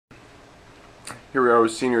Here we are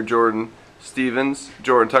with senior Jordan Stevens.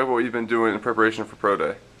 Jordan, talk about what you've been doing in preparation for Pro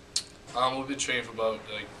Day. We've been training for about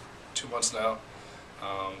 2 months now.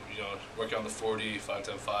 Working on the 40, 5,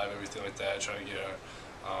 10, 5, everything like that, trying to get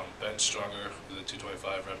our bench stronger with the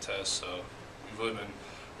 225 rep test. So we've really been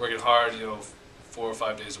working hard, 4 or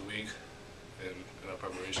 5 days a week in our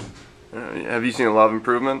preparation. Have you seen a lot of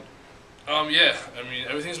improvement? Yeah,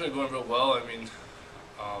 everything's been going real well.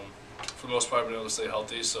 For the most part, I've been able to stay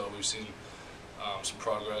healthy, so we've seen some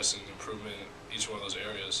progress and improvement in each one of those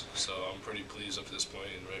areas. So I'm pretty pleased up to this point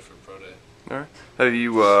and ready for Pro Day. All right. Have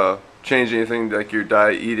you changed anything, like your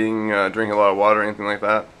diet, eating, drinking a lot of water, anything like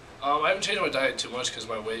that? I haven't changed my diet too much because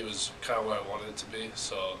my weight was kind of where I wanted it to be.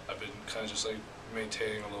 So I've been kind of just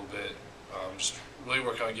maintaining a little bit, just really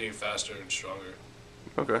working on getting faster and stronger.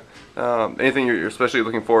 Okay. Anything you're especially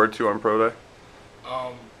looking forward to on Pro Day?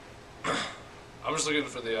 I'm just looking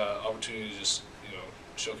for the opportunity to just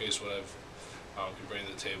showcase what I've can bring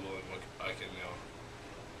to the table and what I can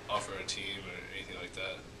offer a team or anything like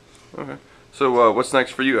that. Okay. So what's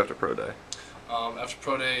next for you after Pro Day? After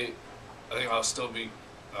Pro Day, I think I'll still be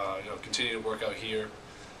continue to work out here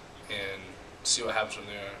and see what happens from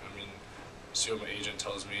there. See what my agent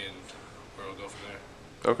tells me and where we'll go from there.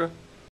 Okay.